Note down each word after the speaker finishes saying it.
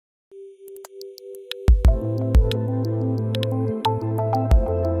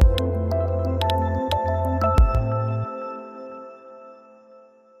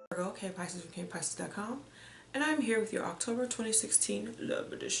Pisces from Pisces.com, and I'm here with your October 2016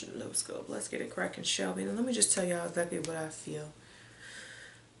 Love Edition Love Scope. Let's get it cracking, shall we? And let me just tell y'all exactly what I feel.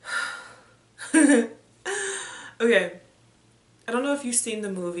 Okay, I don't know if you've seen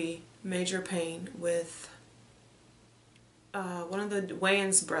the movie Major Pain with one of the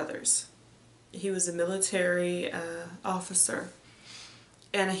Wayans brothers. He was a military officer,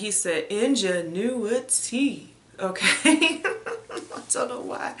 and he said ingenuity. Okay. I don't know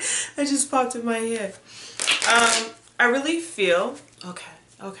why. It just popped in my head. I really feel okay.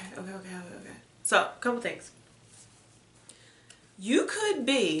 So, a couple things. You could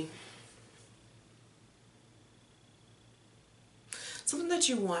be something that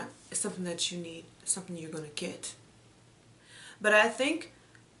you want is something that you need, something you're gonna get. But I think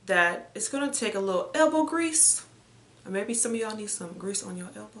that it's gonna take a little elbow grease, or maybe some of y'all need some grease on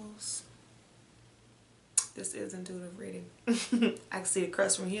your elbows. This is intuitive reading. I can see the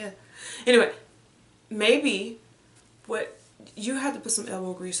crust from here. Anyway, maybe what you have to put some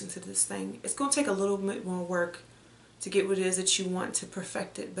elbow grease into this thing. It's going to take a little bit more work to get what it is that you want, to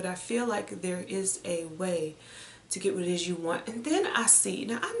perfect it. But I feel like there is a way to get what it is you want. And then I see,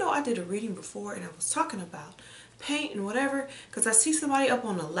 now I know I did a reading before and I was talking about paint and whatever, because I see somebody up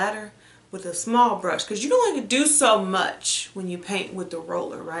on a ladder with a small brush, because you can only do so much when you paint with the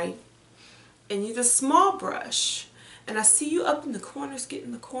roller, right? And you use a small brush, and I see you up in the corners,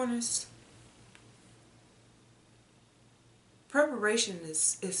 getting the corners. Preparation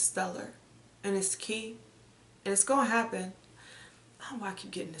is stellar, and it's key, and it's gonna happen. I don't know why I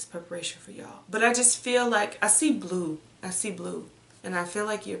keep getting this preparation for y'all, but I just feel like I see blue, and I feel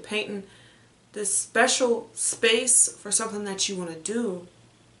like you're painting this special space for something that you want to do,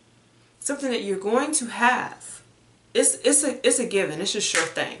 something that you're going to have. It's a given. It's a sure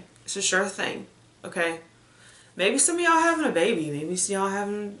thing. It's a sure thing, okay? Maybe some of y'all having a baby. Maybe some of y'all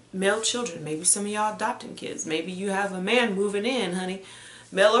having male children. Maybe some of y'all adopting kids. Maybe you have a man moving in, honey.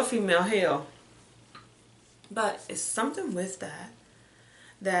 Male or female, hell. But it's something with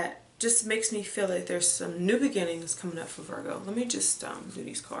that just makes me feel like there's some new beginnings coming up for Virgo. Let me just do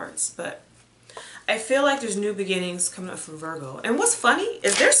these cards. But I feel like there's new beginnings coming up for Virgo. And what's funny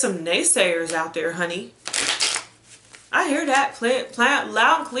is there's some naysayers out there, honey. I hear that. Play it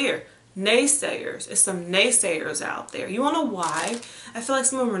loud and clear. Naysayers. It's some naysayers out there. You wanna know why? I feel like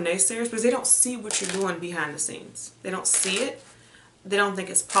some of them are naysayers because they don't see what you're doing behind the scenes. They don't see it. They don't think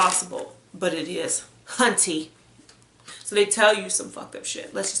it's possible. But it is. Hunty. So they tell you some fucked up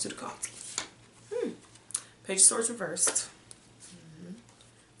shit. Let's just do the cards. Page of Swords reversed.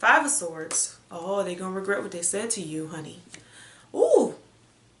 Five of Swords. Oh, they gonna regret what they said to you, honey. Ooh.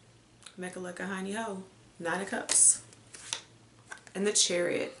 Make a like a honey ho. Nine of Cups. And the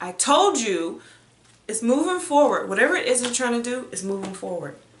Chariot. I told you it's moving forward. Whatever it is you're trying to do is moving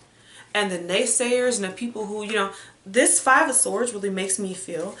forward. And the naysayers and the people who, you know, this Five of Swords really makes me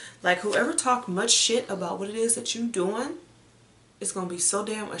feel like whoever talked much shit about what it is that you're doing is going to be so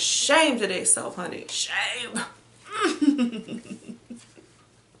damn ashamed of themselves, honey. Shame.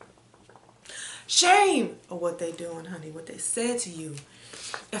 Shame of what they doing, honey. What they said to you.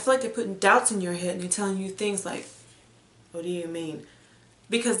 I feel like they're putting doubts in your head and they're telling you things like, what do you mean?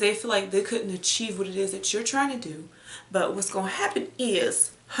 Because they feel like they couldn't achieve what it is that you're trying to do. But what's going to happen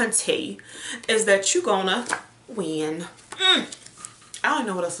is, hunty, is that you're going to win. I don't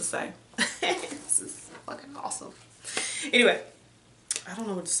know what else to say. This is fucking awesome. Anyway, I don't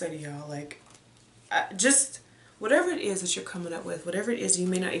know what to say to y'all. Like, just whatever it is that you're coming up with, whatever it is you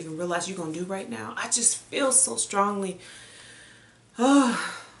may not even realize you're going to do right now, I just feel so strongly.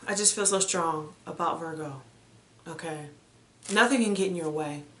 Oh, I just feel so strong about Virgo. Okay. Nothing can get in your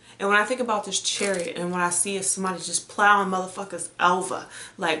way. And when I think about this Chariot and when I see somebody just plowing motherfuckers over,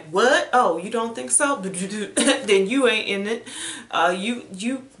 like, what? Oh, you don't think so? Then you ain't in it.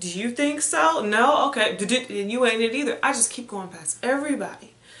 Do you think so? No? Okay. Then you ain't in it either. I just keep going past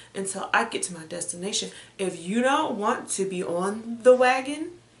everybody until I get to my destination. If you don't want to be on the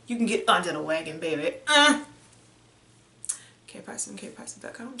wagon, you can get under the wagon, baby.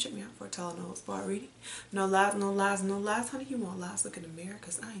 Pisces.com. Check me out for a tall nose bar reading. No lies, no lies, no lies. Honey, you want lies? Look in the mirror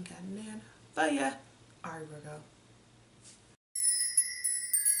because I ain't got none for ya. Alright, Virgo.